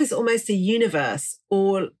Nabokov is almost a universe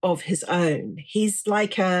all of his own. He's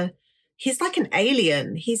like an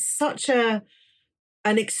alien. He's such an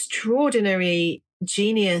extraordinary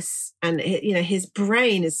genius, and you know, his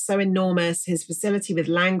brain is so enormous. His facility with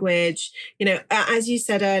language, you know, as you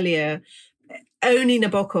said earlier, only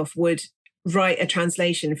Nabokov would write a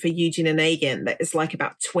translation for Eugene Onegin that is like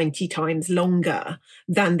about 20 times longer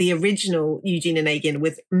than the original Eugene Onegin,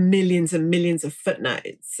 with millions and millions of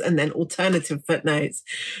footnotes and then alternative footnotes.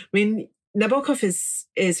 I mean, Nabokov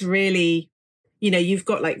is really you've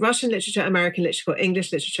got like Russian literature, American literature,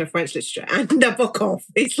 English literature, French literature, and Nabokov.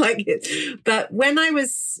 It's like it. But when I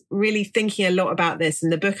was really thinking a lot about this,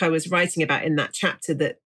 and the book I was writing about in that chapter,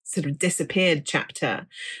 that sort of disappeared chapter,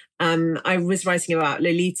 I was writing about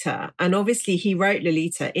Lolita. And obviously he wrote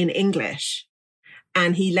Lolita in English,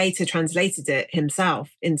 and he later translated it himself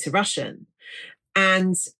into Russian.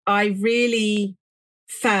 And I really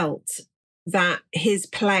felt that his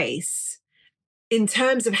place, in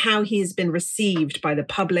terms of how he has been received by the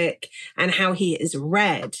public and how he is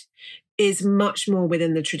read, is much more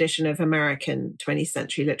within the tradition of American 20th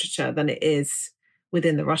century literature than it is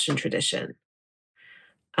within the Russian tradition.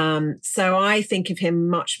 So I think of him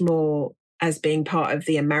much more as being part of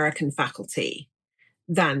the American faculty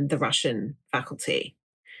than the Russian faculty.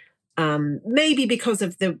 Maybe because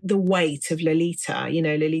of the weight of Lolita.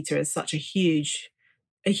 Lolita is such a huge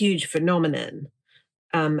phenomenon,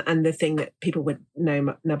 and the thing that people would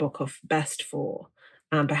know Nabokov best for.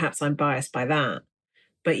 Perhaps I'm biased by that,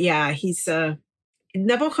 but yeah,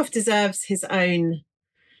 Nabokov deserves his own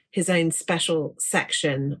special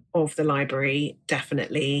section of the library,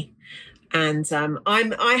 definitely. And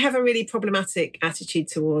I have a really problematic attitude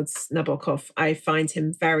towards Nabokov. I find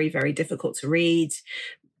him very, very difficult to read.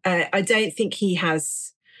 I don't think he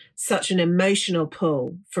has such an emotional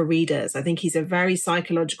pull for readers. I think he's a very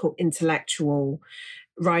psychological, intellectual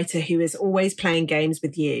writer who is always playing games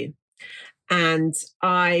with you. And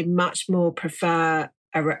I much more prefer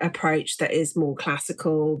an approach that is more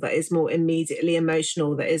classical, that is more immediately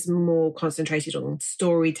emotional, that is more concentrated on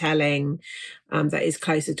storytelling, that is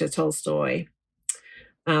closer to Tolstoy.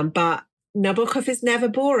 But Nabokov is never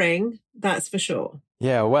boring, that's for sure.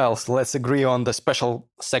 Yeah, well, so let's agree on the special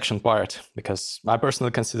section part, because I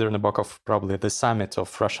personally consider Nabokov probably the summit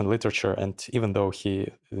of Russian literature. And even though he,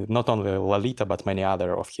 not only Lolita, but many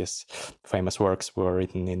other of his famous works were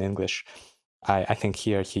written in English, I think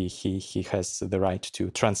here he has the right to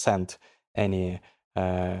transcend any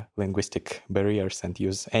linguistic barriers and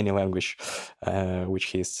use any language which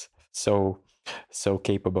he's so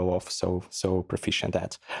capable of, so proficient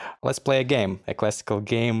at. Let's play a game, a classical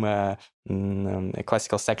game, a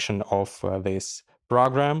classical section of this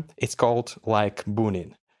program. It's called Like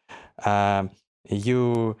Bunin.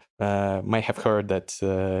 You may have heard that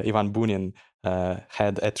Ivan Bunin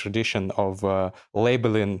had a tradition of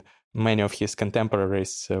labeling many of his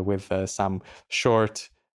contemporaries with some short,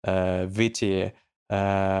 witty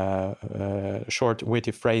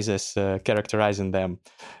phrases characterizing them,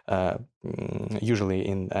 usually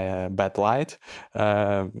in a bad light,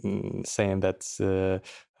 saying that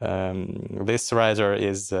this writer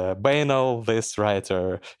is banal, this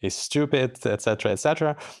writer is stupid, etc.,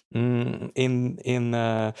 etc.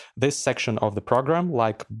 In this section of the program,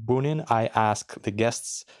 like Bunin, I ask the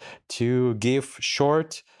guests to give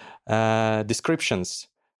short descriptions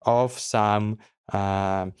of some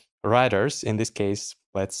writers. In this case,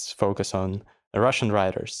 let's focus on Russian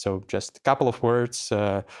writers. So just a couple of words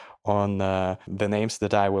on the names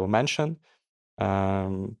that I will mention.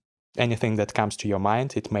 Anything that comes to your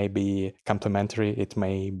mind. It may be complimentary, it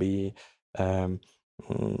may be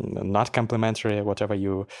not complimentary, whatever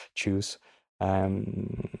you choose.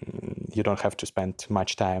 You don't have to spend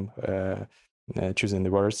much time choosing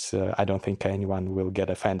the words. I don't think anyone will get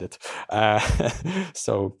offended.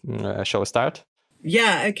 So shall we start?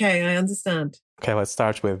 Yeah, okay, I understand. Okay, let's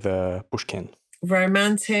start with Pushkin.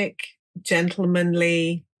 Romantic,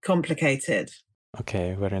 gentlemanly, complicated.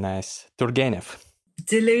 Okay, very nice. Turgenev.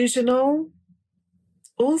 Delusional,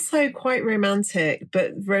 also quite romantic,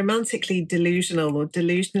 but romantically delusional or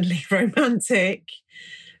delusionally romantic.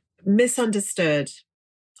 Misunderstood,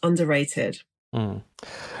 underrated.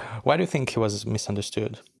 Why do you think he was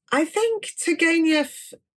misunderstood? I think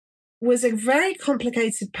Turgenev was a very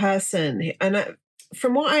complicated person. And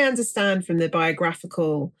from what I understand from the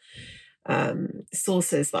biographical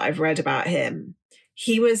sources that I've read about him,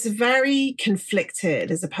 he was very conflicted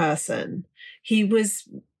as a person. He was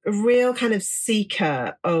a real kind of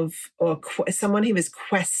seeker of, or someone who was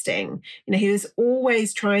questing. He was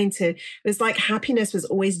always trying to, it was like happiness was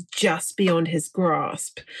always just beyond his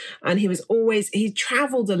grasp. And he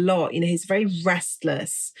traveled a lot, he's very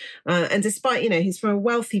restless. And despite, he's from a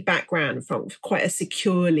wealthy background, from quite a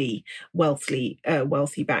securely wealthy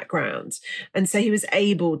background. And so he was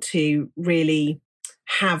able to really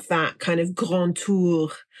have that kind of grand tour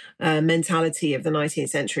mentality of the 19th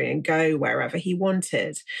century and go wherever he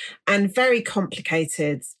wanted. And very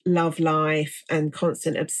complicated love life and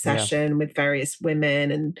constant obsession with various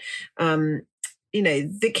women and,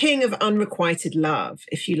 the king of unrequited love,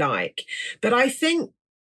 if you like. But I think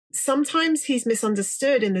sometimes he's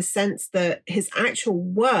misunderstood in the sense that his actual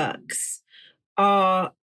works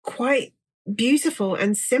are quite beautiful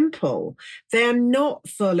and simple. They're not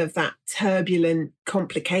full of that turbulent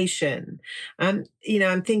complication. I'm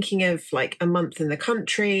thinking of like A Month in the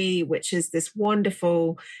Country, which is this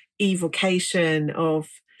wonderful evocation of,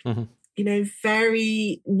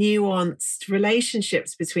 very nuanced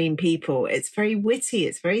relationships between people. It's very witty.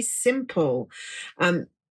 It's very simple.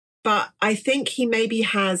 But I think he maybe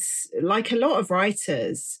has, like a lot of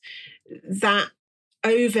writers, that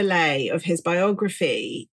overlay of his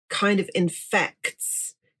biography kind of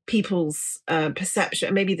infects people's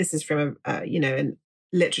perception. Maybe this is from a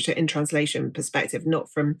literature in translation perspective,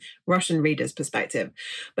 not from Russian readers' perspective,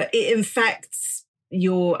 but it infects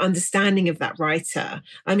your understanding of that writer.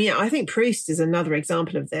 I mean, I think Proust is another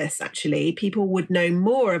example of this, actually. People would know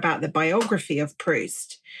more about the biography of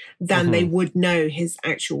Proust than they would know his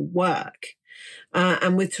actual work.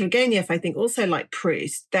 And with Turgenev, I think also like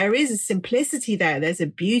Proust, there is a simplicity there. There's a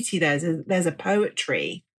beauty there. There's a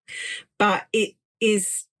poetry. But it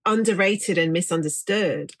is underrated and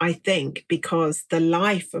misunderstood, I think, because the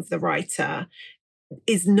life of the writer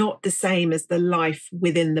is not the same as the life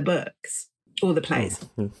within the books or the plays.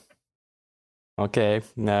 Okay,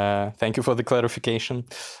 thank you for the clarification.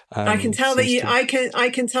 I can tell that I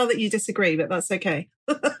can tell that you disagree, but that's okay.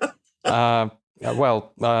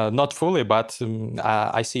 Well, not fully, but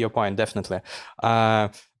I see your point, definitely.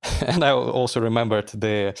 And I also remembered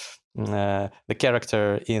the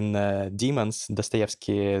character in Demons,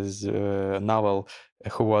 Dostoevsky's novel,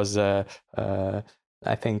 who was,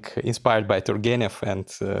 I think, inspired by Turgenev, and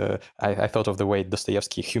I thought of the way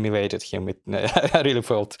Dostoevsky humiliated him. I really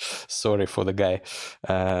felt sorry for the guy.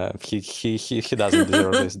 He doesn't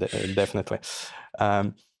deserve this, definitely.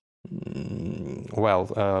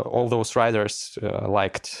 All those writers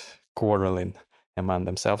liked quarreling among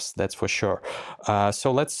themselves, that's for sure.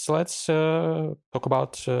 So let's talk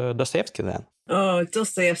about Dostoevsky then. Oh,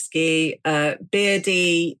 Dostoevsky,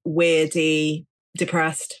 beardy, weirdy,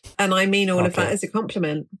 depressed. And I mean all of that as a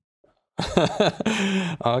compliment.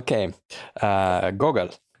 Okay. Gogol.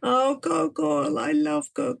 Oh, Gogol. I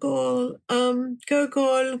love Gogol.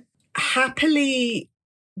 Gogol, happily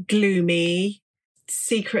gloomy,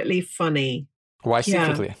 secretly funny. Why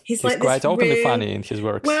secretly? Yeah. He's like quite openly funny in his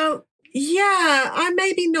works. Well, yeah, I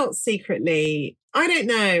maybe not secretly. I don't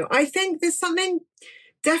know. I think there's something,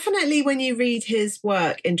 definitely when you read his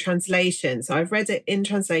work in translation, so I've read it in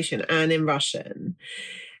translation and in Russian.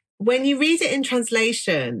 When you read it in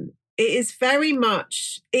translation, it is very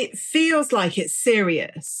much, it feels like it's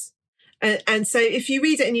serious. And so if you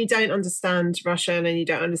read it and you don't understand Russian and you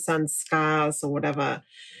don't understand skaz or whatever,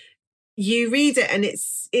 you read it and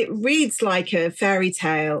it reads like a fairy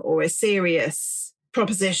tale or a serious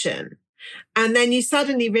proposition. And then you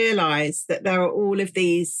suddenly realize that there are all of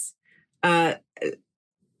these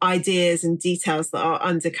ideas and details that are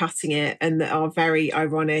undercutting it and that are very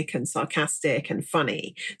ironic and sarcastic and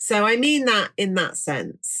funny. So I mean that in that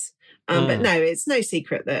sense. But no, it's no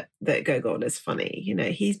secret that Gogol is funny. You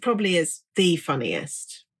know, he probably is the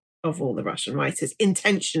funniest of all the Russian writers,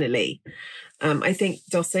 intentionally. I think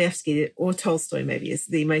Dostoevsky or Tolstoy maybe is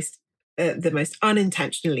the most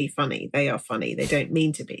unintentionally funny. They are funny. They don't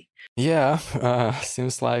mean to be. Yeah,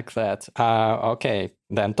 seems like that. Okay,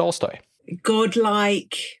 then Tolstoy.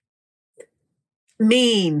 Godlike,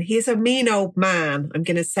 mean. He's a mean old man. I'm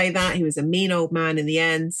going to say that. He was a mean old man in the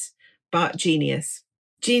end, but genius.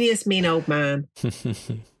 Genius, mean old man.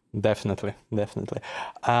 Definitely.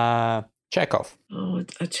 Chekhov. Oh,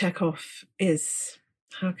 Chekhov is,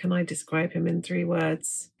 how can I describe him in 3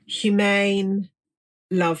 words? Humane,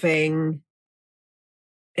 loving,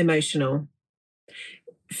 emotional.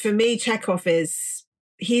 For me, Chekhov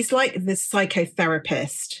he's like the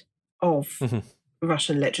psychotherapist of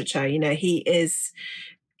Russian literature. You know, he is,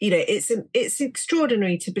 it's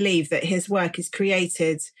extraordinary to believe that his work is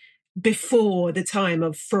created before the time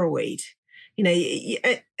of Freud. You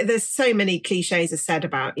know, there's so many cliches are said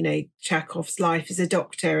about, Chekhov's life as a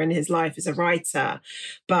doctor and his life as a writer.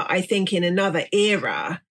 But I think in another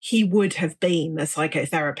era, he would have been a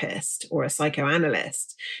psychotherapist or a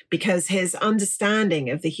psychoanalyst, because his understanding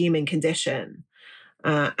of the human condition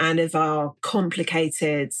and of our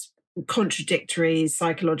complicated, contradictory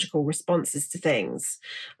psychological responses to things,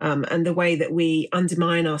 and the way that we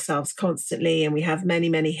undermine ourselves constantly and we have many,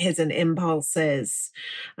 many hidden impulses.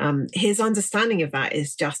 His understanding of that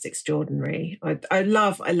is just extraordinary. I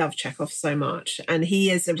love Chekhov so much. And he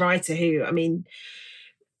is a writer who,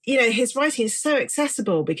 his writing is so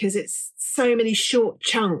accessible because it's so many short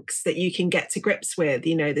chunks that you can get to grips with,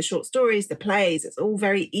 the short stories, the plays, it's all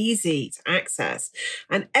very easy to access.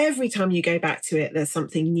 And every time you go back to it, there's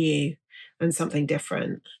something new and something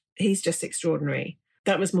different. he's just extraordinary.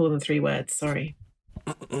 That was more than 3 words, sorry.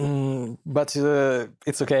 But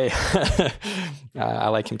it's okay. I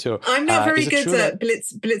like him too. I'm not very good at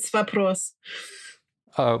Blitzvapros.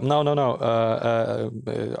 No.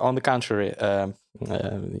 On the contrary,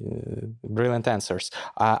 brilliant answers.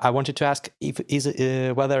 I wanted to ask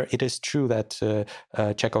whether it is true that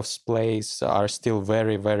Chekhov's plays are still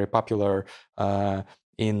very, very popular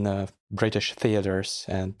in British theaters,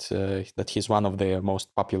 and that he's one of the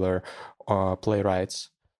most popular playwrights.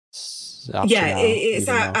 Yeah, it's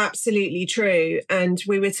absolutely true. And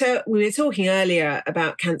we were talking earlier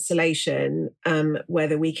about cancellation,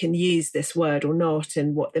 whether we can use this word or not,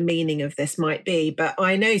 and what the meaning of this might be. But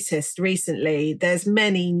I noticed recently there's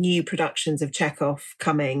many new productions of Chekhov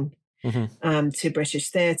coming to British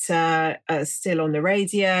theatre, still on the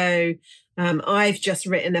radio. I've just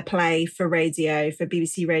written a play for radio, for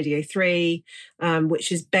BBC Radio 3,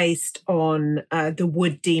 which is based on The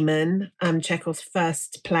Wood Demon, Chekhov's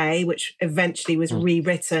first play, which eventually was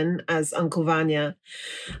rewritten as Uncle Vanya.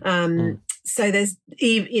 So there's,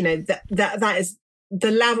 that is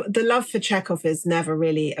the love for Chekhov is never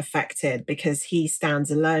really affected, because he stands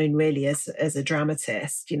alone really as a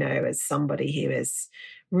dramatist, as somebody who is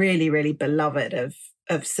really, really beloved of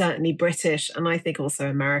certainly British and I think also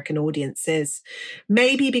American audiences,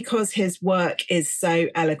 maybe because his work is so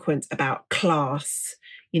eloquent about class.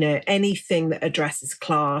 Anything that addresses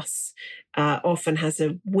class often has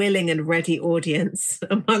a willing and ready audience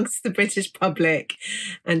amongst the British public,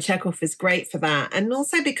 and Chekhov is great for that. And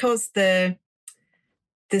also because the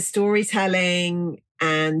storytelling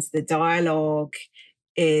and the dialogue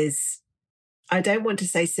is, I don't want to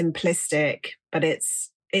say simplistic, but it's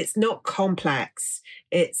not complex.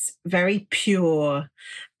 It's very pure.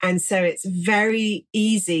 And so it's very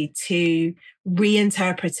easy to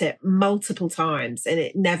reinterpret it multiple times, and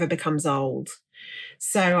it never becomes old.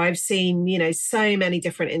 So I've seen, so many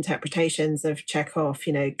different interpretations of Chekhov,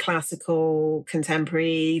 classical,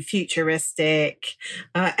 contemporary, futuristic,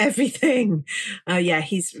 everything.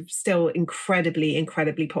 He's still incredibly,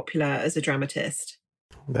 incredibly popular as a dramatist.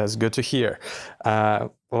 That's good to hear.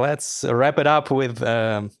 Let's wrap it up with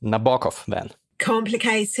Nabokov then.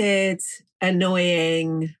 Complicated,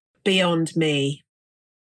 annoying, beyond me.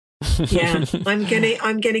 Yeah, I'm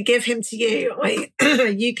gonna give him to you.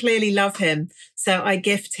 You clearly love him, so I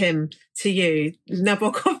gift him to you.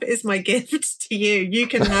 Nabokov is my gift to you. You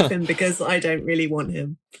can have him because I don't really want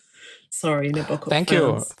him. Sorry, Nabokov. Thank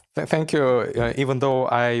you. Thank you. Even though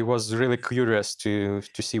I was really curious to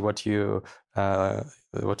see what you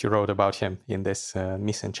wrote about him in this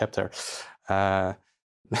missing chapter,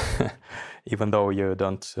 even though you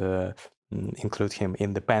don't include him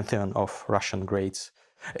in the pantheon of Russian greats.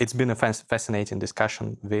 It's been a fascinating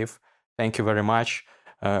discussion, Viv. Thank you very much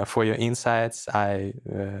for your insights. I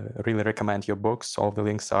really recommend your books. All the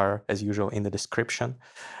links are, as usual, in the description.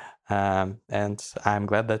 And I'm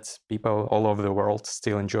glad that people all over the world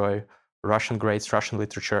still enjoy Russian greats, Russian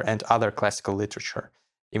literature, and other classical literature,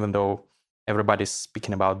 even though everybody's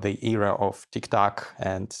speaking about the era of TikTok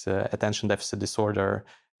and attention deficit disorder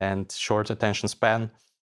and short attention span.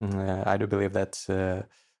 I do believe that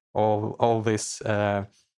all this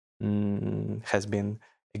has been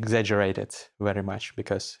exaggerated very much,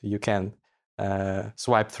 because you can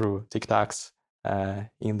swipe through TikToks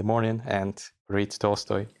in the morning and read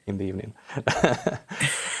Tolstoy in the evening.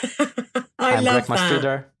 I'm Greg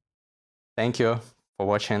Mastrider. Thank you for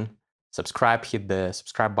watching. Subscribe, hit the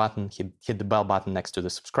subscribe button, hit the bell button next to the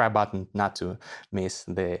subscribe button, not to miss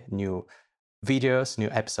the new videos, new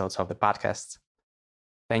episodes of the podcast.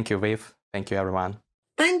 Thank you, Viv. Thank you, everyone.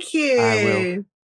 Thank you.